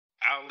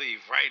I'll leave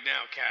right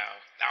now, Cal.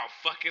 I'll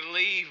fucking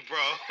leave, bro.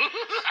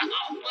 I'll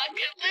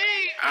fucking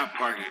leave. I'll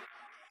park it.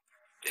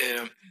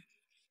 Yeah.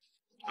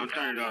 I'm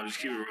turning it off. Just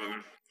keep it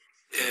rolling.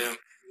 Yeah.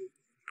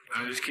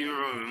 Just keep it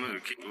rolling.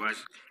 Look, keep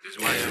watching.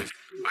 Just watch this.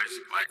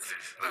 Watch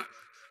this. Look.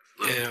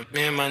 Yeah,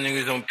 me and my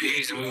niggas on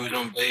P's and we was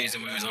on bays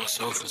and we was on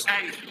sofas.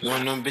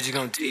 One of them bitches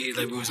gon' tease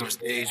like we was on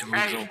stage and we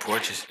was on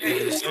porches.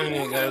 Yeah, some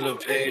nigga got a little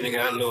paid and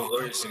got a little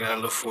horse and got a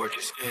little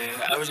fortress.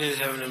 Yeah, I was just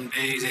having them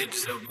days, they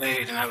just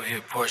obeyed and I would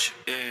hit Porsche.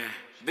 Yeah.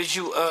 Bitch,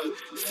 you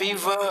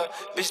fever.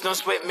 Bitch, don't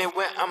sweat me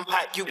when I'm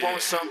hot. You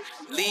want some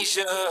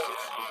leisure?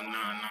 Oh,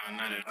 no,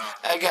 not at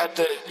all. I got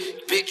the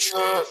big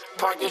truck,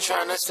 parking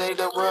trying to say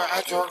the word.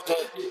 I drove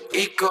the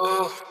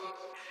Eco.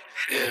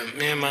 Yeah,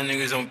 me and my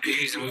niggas on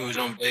P's and we was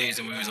on bays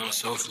and we was on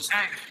sofas.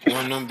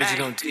 One of them bitches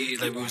gon' tease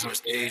like we was on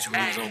stage and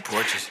we was on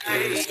porches.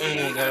 Yeah, some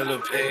nigga got a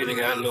little paid and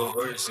got a little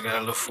horse and got a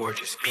little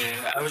fortress.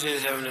 Yeah, I was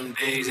just having them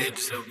days, they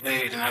just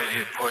obeyed and I would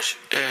hit Porsche.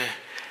 Yeah.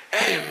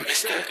 Hey,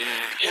 Mista,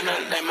 and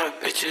I let my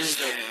bitches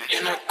up,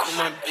 and I call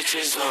my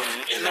bitches off,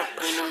 and I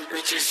bring them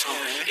bitches home,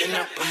 and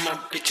I put my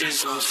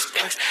bitches on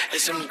stacks, and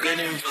some good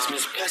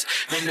investments, plus,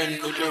 and a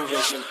new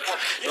direction,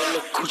 and the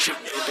Gucci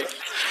baby,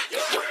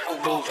 got the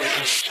Uber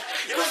waiting shit,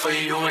 go for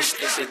you and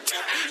Stacy,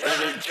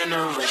 another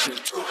generation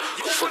too,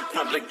 go for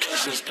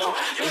complications, though,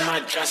 in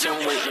my Johnson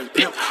waiting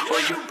pimp, or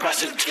you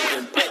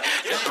prostituting, back,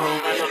 the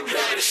piranha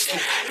baby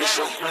shit,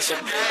 it's your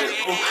possibility,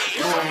 ooh,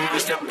 you and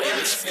Mr.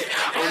 Baby spit,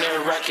 on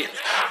that rocket,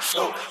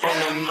 so on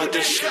the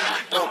mother shit,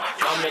 don't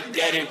call me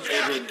daddy,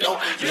 baby, don't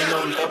you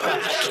know love how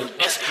I can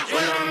dance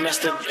when I'm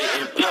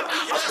masturbating, pop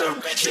off the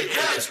ratchet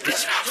in this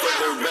bitch for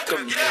the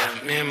record,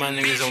 yeah. Me and my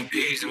niggas on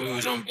P's and we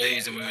was on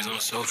bays and we was on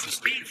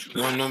sofas.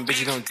 One of them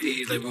bitches gon'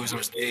 tease like we was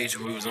on stage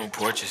and we was on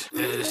porches.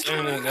 Yeah,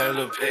 some nigga got a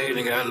little paid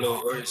and got a little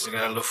horse and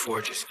got a little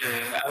fortress.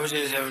 Yeah, I was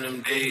just having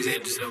them days, they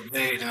just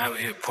obeyed and I would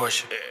hit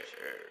Porsche.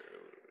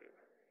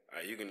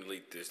 Alright, you can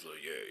delete this little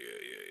yeah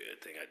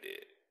thing I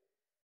did.